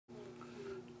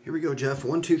Here we go, Jeff.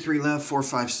 1, 2, 3 left, 4,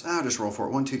 5. Just roll for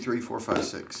it. 1, 2, 3, 4, 5,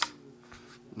 6.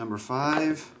 Number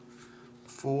 5,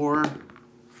 4,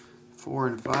 4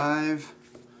 and 5,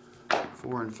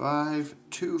 4 and 5,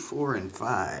 2, 4 and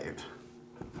 5.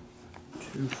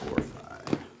 2, 4,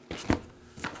 5.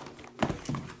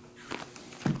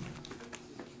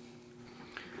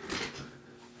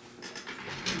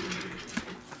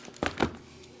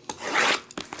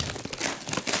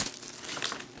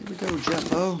 Here we go,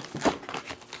 Jeffo.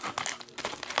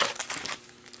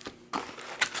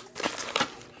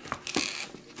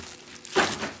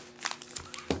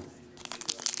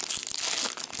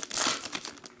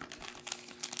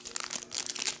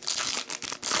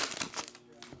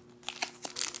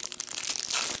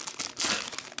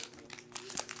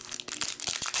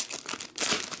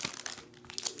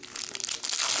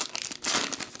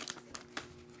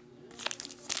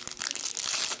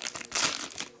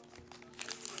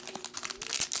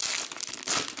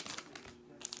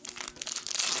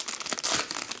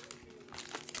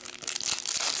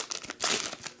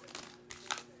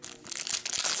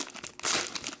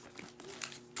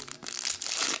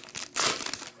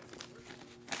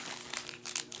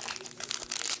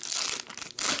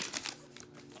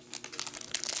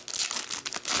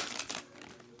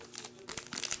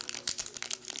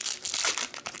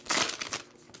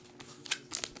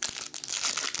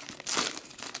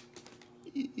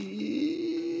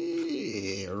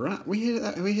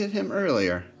 Yeah, we hit him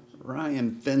earlier.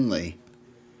 Ryan Finley,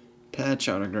 patch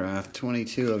autograph,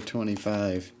 22 of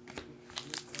 25.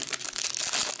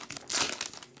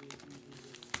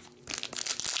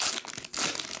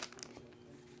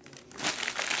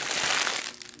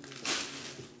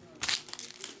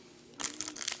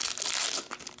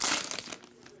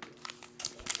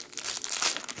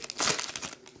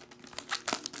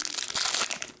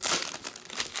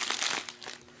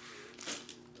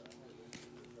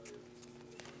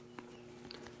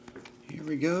 Here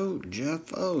we go,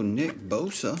 Jeff O. Nick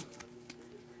Bosa.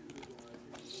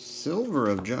 Silver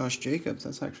of Josh Jacobs.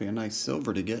 That's actually a nice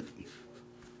silver to get.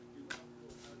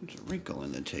 There's a wrinkle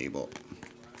in the table.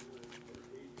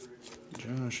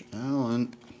 Josh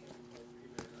Allen.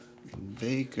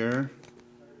 Baker.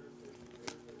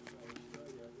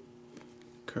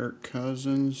 Kirk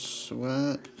Cousins.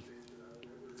 Sweat.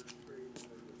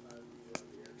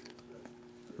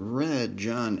 Red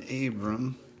John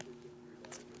Abram.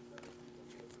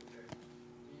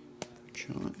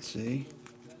 Chauncey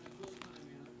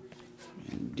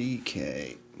and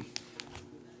DK.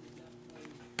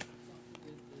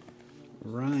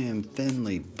 Ryan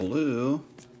Finley blue.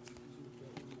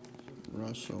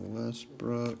 Russell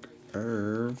Westbrook,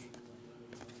 Irv,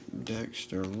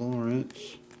 Dexter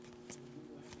Lawrence,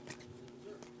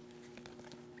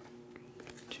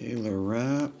 Taylor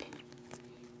Rapp,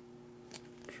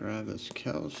 Travis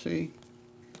Kelce,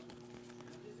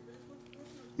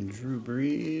 Drew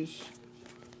Brees,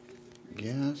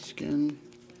 Gaskin,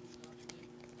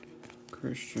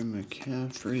 Christian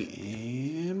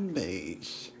McCaffrey, and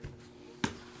base.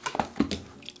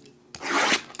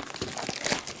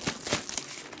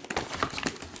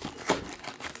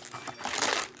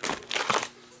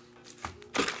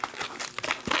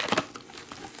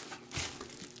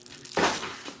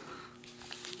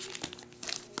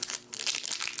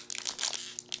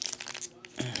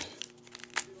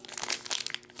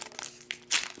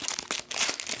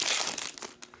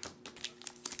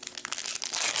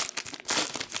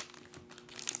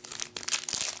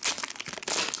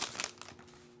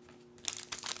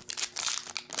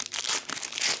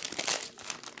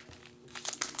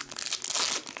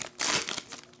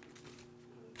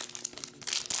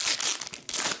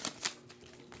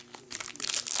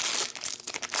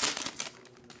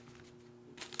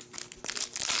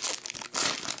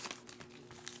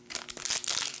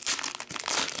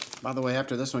 By the way,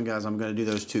 after this one, guys, I'm going to do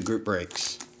those 2 group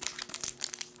breaks.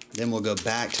 Then we'll go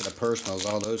back to the personals.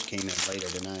 All those came in later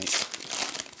tonight.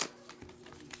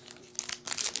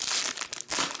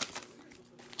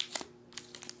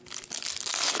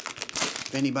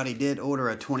 If anybody did order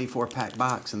a 24-pack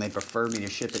box and they prefer me to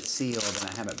ship it sealed and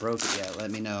I haven't broke it yet, let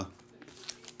me know.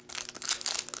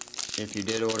 If you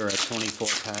did order a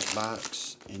 24-pack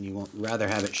box and you would rather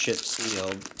have it shipped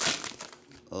sealed,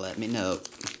 let me know.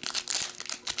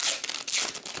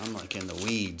 I'm like in the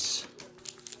weeds.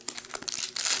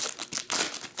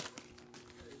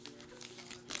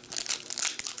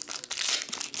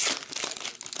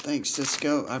 Thanks,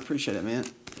 Cisco. I appreciate it, man.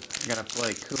 I gotta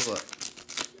play cool.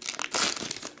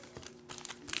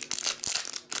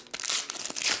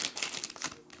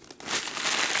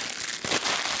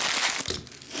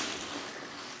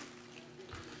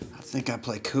 think I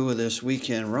play Kua this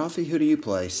weekend. Rafi, who do you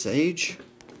play? Sage?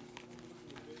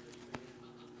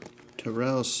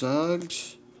 Terrell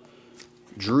Suggs?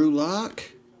 Drew Lock?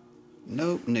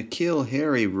 Nope. N'Keal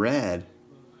Harry Red.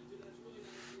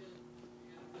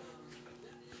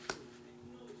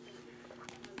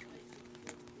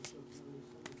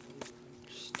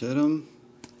 Stidham?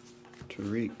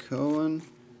 Tariq Cohen?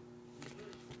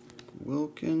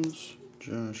 Wilkins?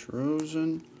 Josh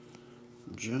Rosen?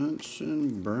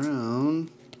 Johnson, Brown,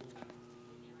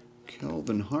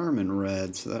 Kelvin Harmon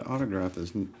red, so that autograph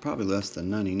is probably less than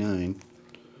 99.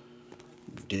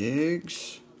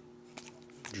 Diggs,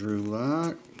 Drew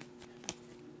Lock,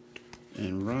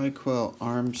 and Raquel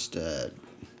Armstead.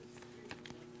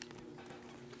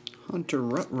 Hunter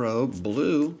Rutrow,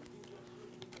 blue.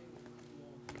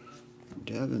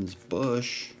 Devins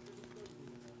Bush.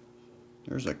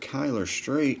 There's a Kyler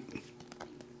Strait.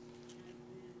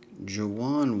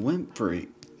 Juwan Winfrey,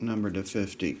 numbered to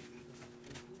 50.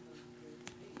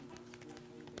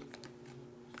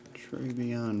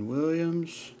 Travion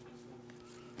Williams.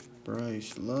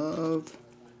 Bryce Love.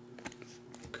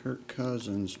 Kirk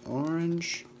Cousins,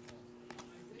 orange.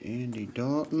 Andy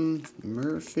Dalton,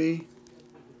 Murphy.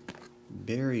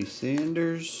 Barry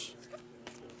Sanders.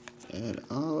 Ed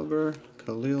Oliver,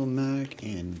 Khalil Mack,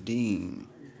 and Dean.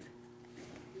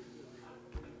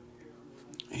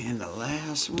 And the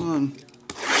last one.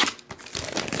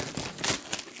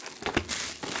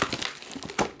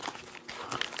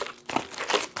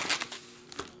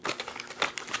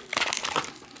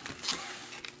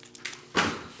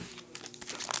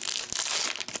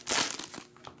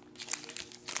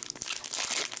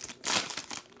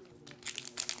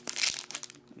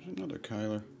 There's another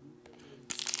Kyler.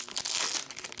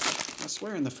 I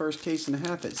swear in the first case and a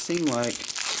half it seemed like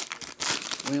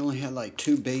we only had like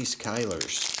 2 base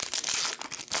Kylers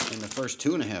in the first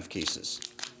 2.5 cases.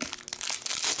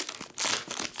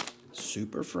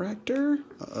 Superfractor?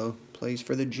 Uh-oh. Plays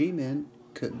for the G-Men.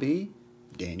 Could be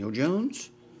Daniel Jones.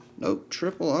 Nope.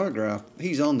 Triple autograph.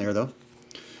 He's on there, though.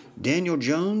 Daniel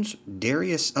Jones,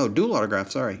 Darius... Oh, dual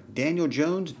autograph, sorry. Daniel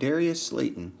Jones, Darius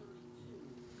Slayton.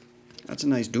 That's a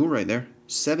nice duel right there.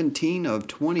 17 of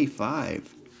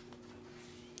 25.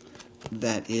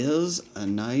 That is a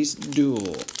nice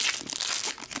duel.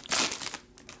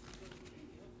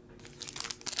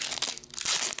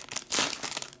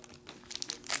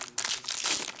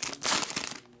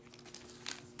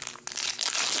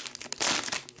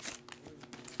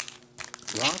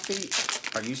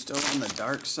 Rafi, are you still on the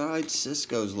dark side?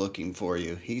 Cisco's looking for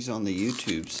you. He's on the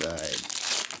YouTube side.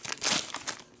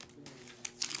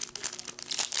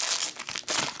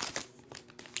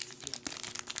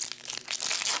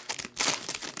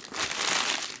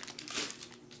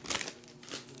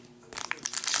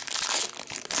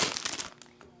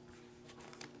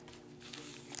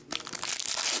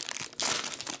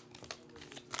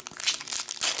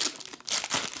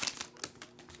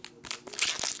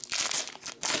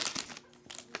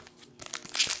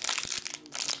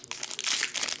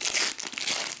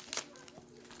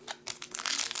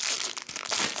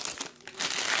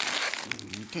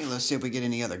 Okay, let's see if we get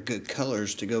any other good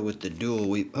colors to go with the duel.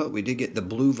 We did get the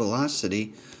blue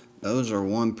Velocity. Those are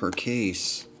 1 per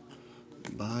case.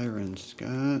 Byron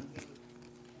Scott.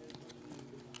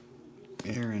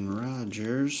 Aaron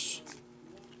Rodgers.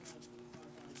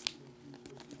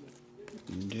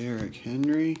 Derrick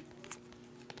Henry.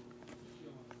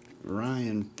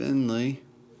 Ryan Finley.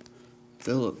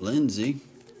 Philip Lindsay.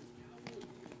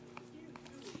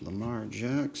 Lamar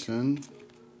Jackson.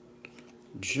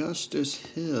 Justice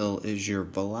Hill is your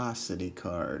Velocity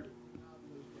card.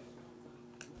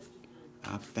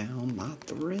 I found my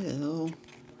thrill.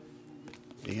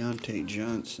 Deontay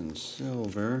Johnson,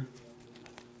 silver.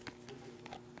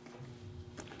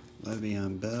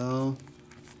 Le'Veon Bell.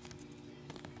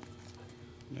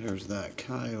 There's that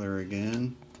Kyler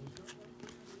again.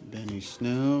 Benny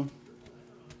Snell.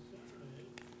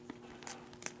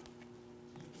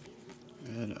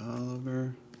 Ed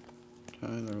Oliver.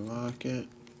 Tyler Lockett.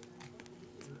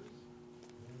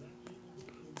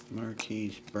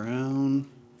 Marquise Brown.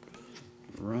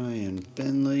 Ryan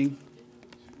Finley.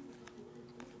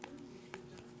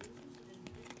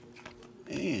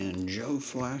 And Joe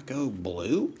Flacco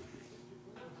blue.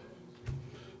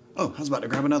 Oh, I was about to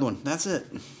grab another one. That's it.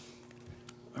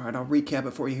 All right, I'll recap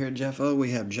it for you here, Jeff O.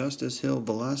 We have Justice Hill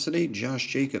Velocity, Josh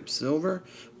Jacobs Silver,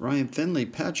 Ryan Finley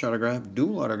Patch Autograph,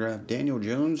 Dual Autograph Daniel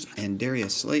Jones and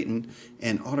Darius Slayton,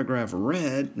 and Autograph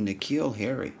Red N'Keal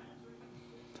Harry.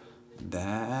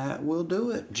 That will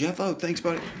do it. Jeff O, thanks,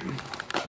 buddy.